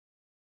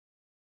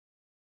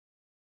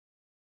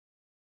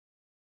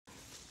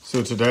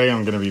So today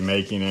I'm going to be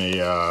making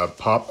a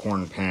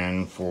popcorn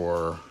pen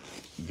for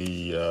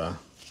the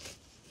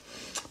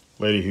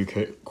lady who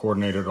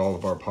coordinated all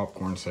of our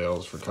popcorn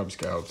sales for Cub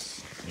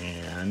Scouts.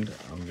 And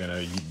I'm going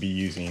to be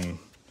using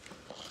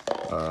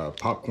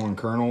popcorn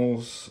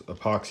kernels,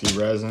 epoxy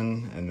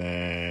resin, and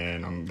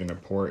then I'm going to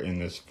pour it in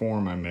this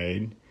form I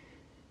made.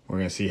 We're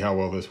going to see how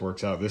well this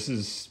works out. This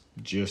is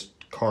just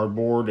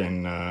cardboard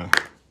and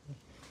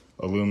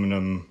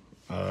aluminum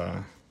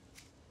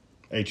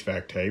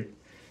HVAC tape.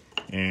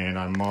 And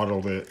I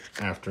modeled it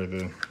after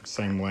the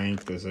same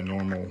length as a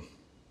normal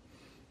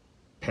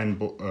pen,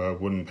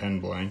 wooden pen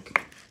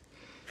blank.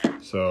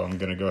 So I'm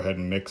gonna go ahead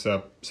and mix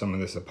up some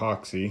of this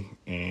epoxy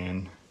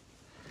and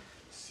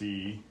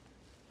see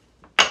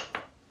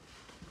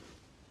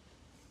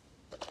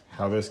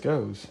how this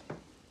goes.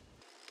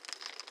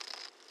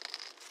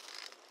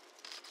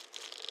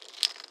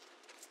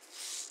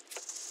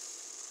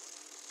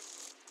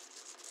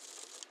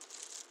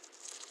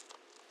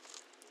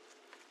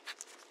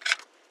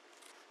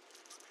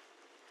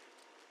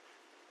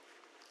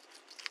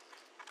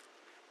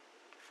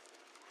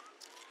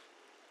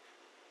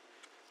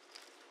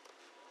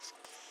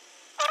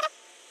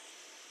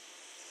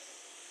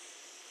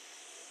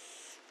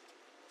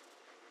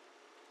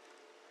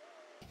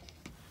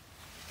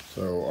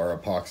 So our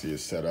epoxy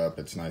is set up,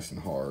 it's nice and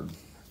hard.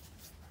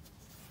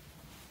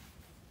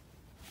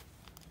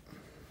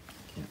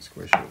 Can't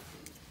squish it.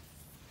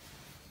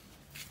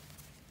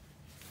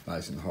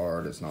 Nice and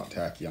hard, it's not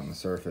tacky on the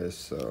surface,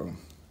 so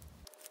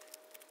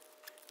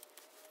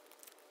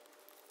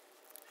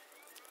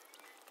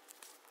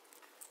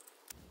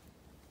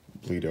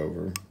bleed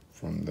over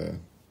from the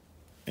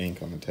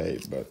ink on the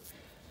tape. But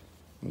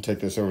I'm gonna take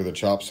this over the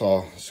chop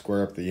saw,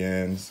 square up the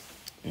ends,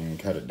 and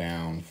cut it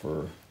down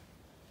for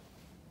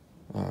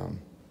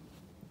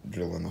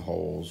drilling the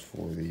holes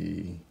for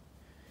the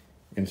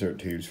insert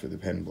tubes for the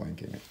pen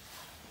blank in it.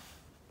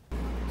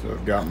 So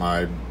I've got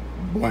my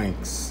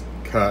blanks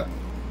cut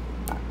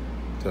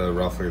to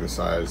roughly the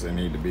size they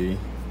need to be.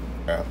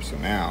 So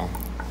now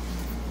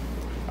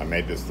I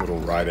made this little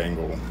right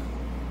angle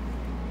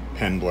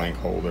pen blank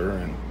holder,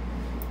 and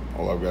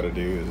all I've got to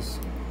do is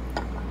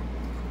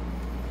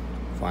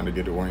find a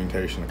good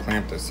orientation to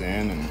clamp this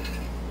in and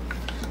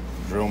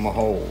drill my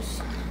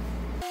holes.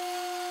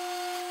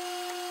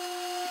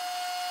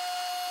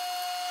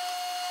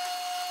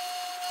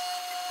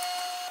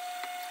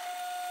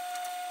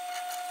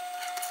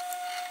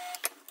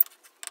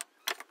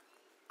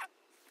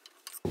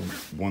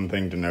 One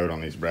thing to note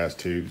on these brass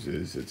tubes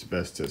is it's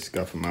best to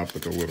scuff them up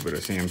with a little bit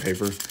of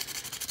sandpaper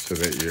so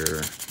that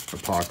your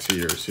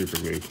epoxy or super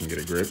glue can get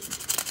a grip.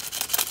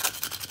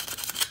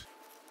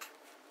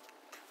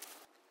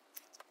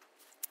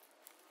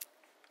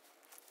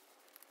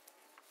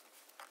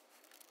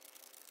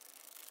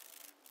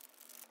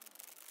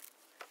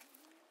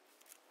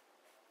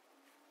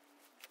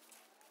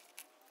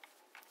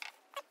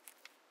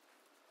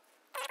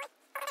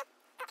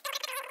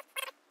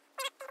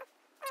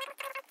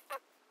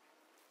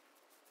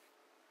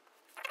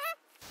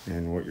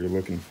 And what you're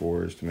looking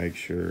for is to make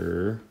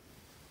sure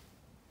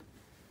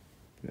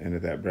the end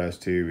of that brass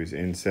tube is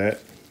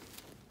inset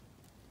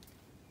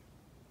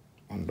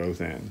on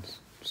both ends.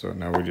 So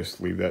now we just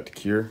leave that to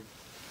cure.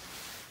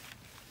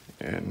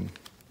 And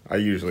I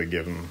usually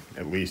give them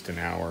at least an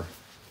hour,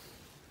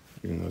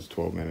 even though it's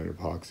 12-minute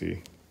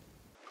epoxy.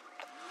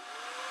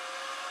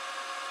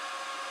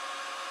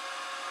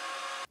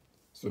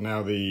 So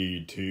now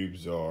the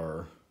tubes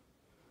are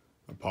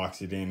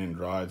epoxied in and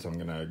dried, so I'm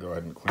gonna go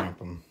ahead and clamp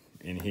them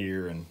in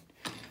here and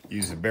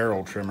use a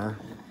barrel trimmer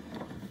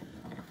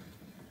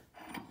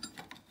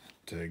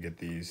to get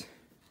these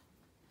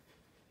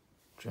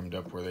trimmed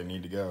up where they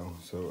need to go.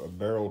 So a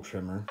barrel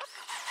trimmer.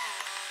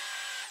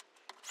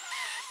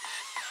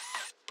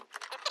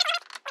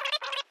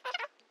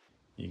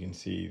 You can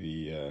see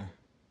the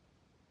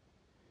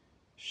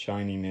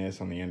shininess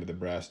on the end of the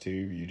brass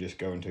tube. You just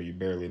go until you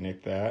barely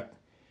nick that,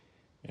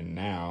 and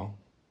now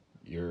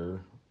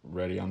you're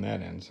ready on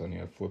that end. So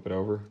you flip it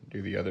over,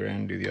 do the other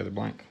end, do the other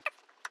blank.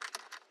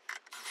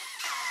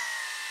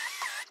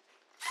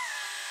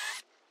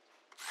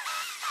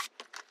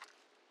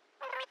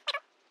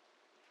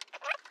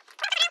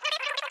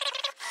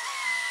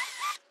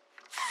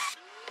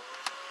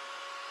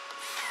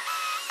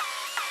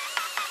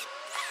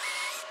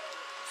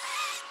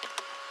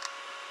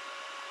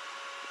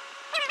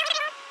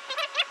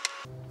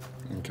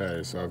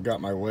 Okay, so I've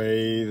got my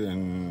lathe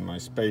and my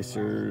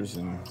spacers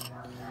and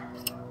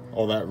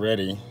all that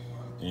ready,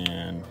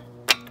 and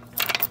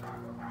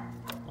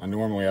I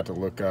normally have to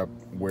look up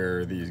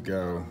where these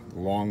go. The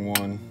long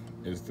one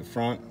is the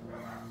front,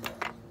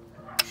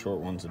 short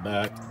one's the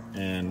back,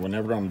 and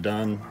whenever I'm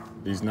done,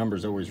 these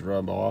numbers always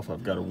rub off.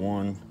 I've got a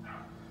 1,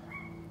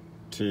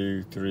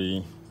 2,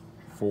 3,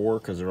 4,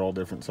 because they're all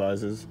different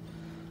sizes.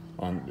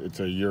 It's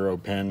a Euro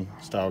pen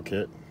style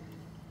kit.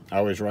 I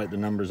always write the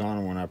numbers on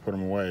them when I put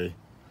them away,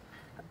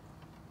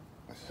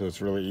 so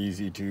it's really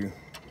easy to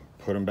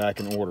put them back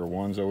in order.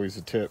 One's always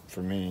a tip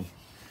for me.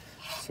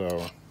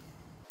 So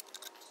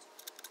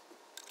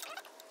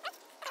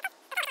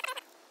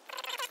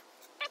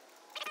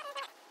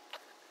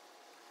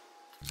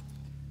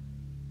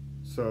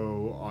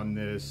So on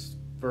this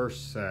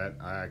first set,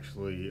 I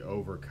actually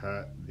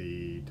overcut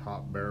the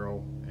top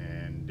barrel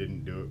and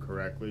didn't do it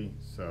correctly,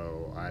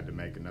 so I had to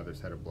make another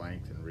set of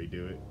blanks and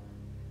redo it,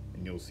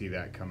 and you'll see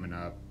that coming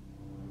up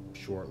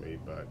shortly.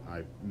 But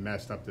I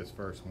messed up this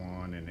first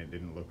one and it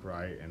didn't look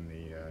right, and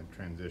the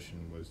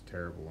transition was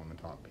terrible on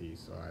the top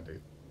piece, so I had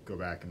to go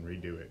back and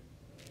redo it.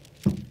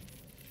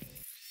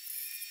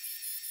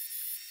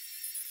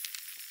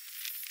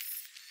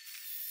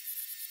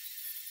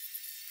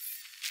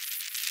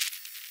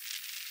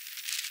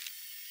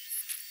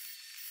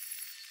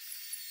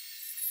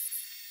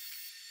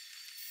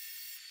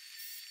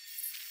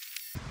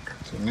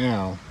 So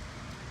now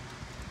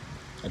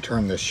I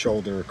turned this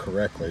shoulder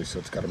correctly, so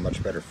it's got a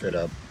much better fit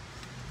up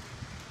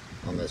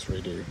on this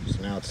redo. So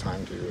now it's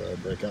time to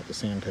break out the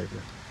sandpaper.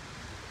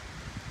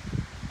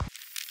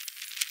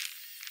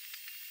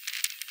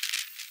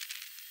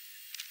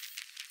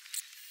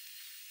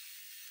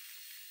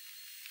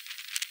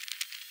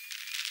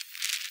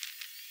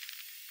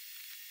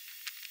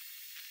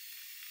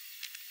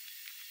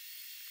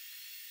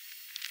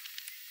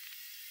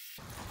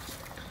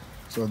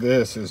 So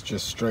this is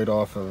just straight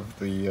off of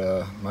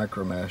the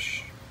micro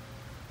mesh.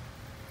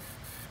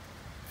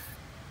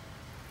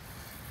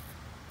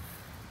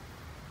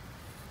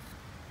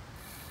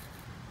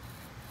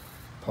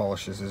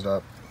 Polishes it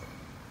up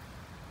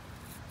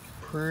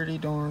pretty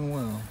darn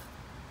well.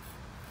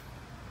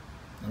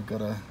 I've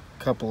got a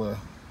couple of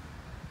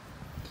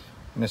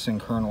missing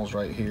kernels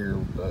right here,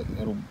 but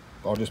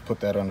I'll just put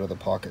that under the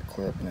pocket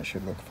clip and it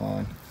should look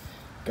fine.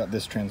 Got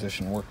this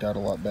transition worked out a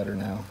lot better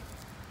now.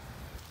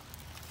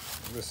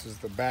 This is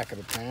the back of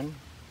the pen.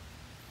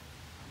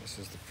 This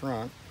is the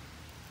front.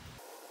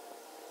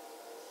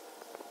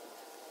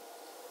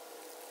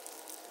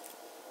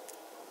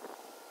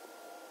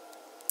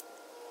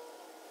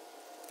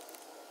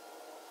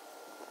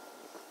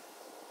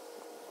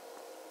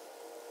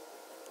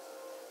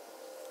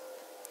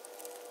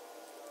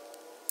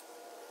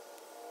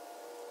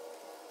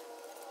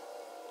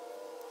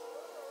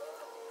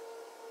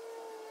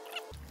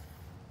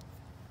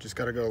 Just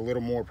got to go a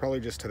little more,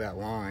 probably just to that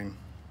line.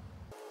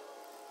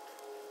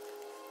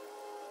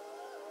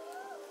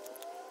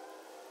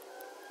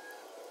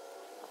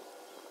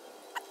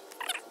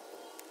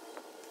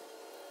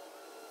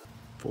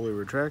 Fully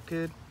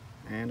retracted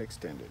and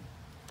extended.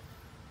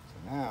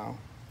 So now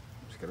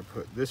I'm just going to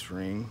put this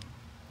ring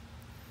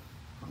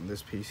on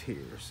this piece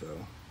here. So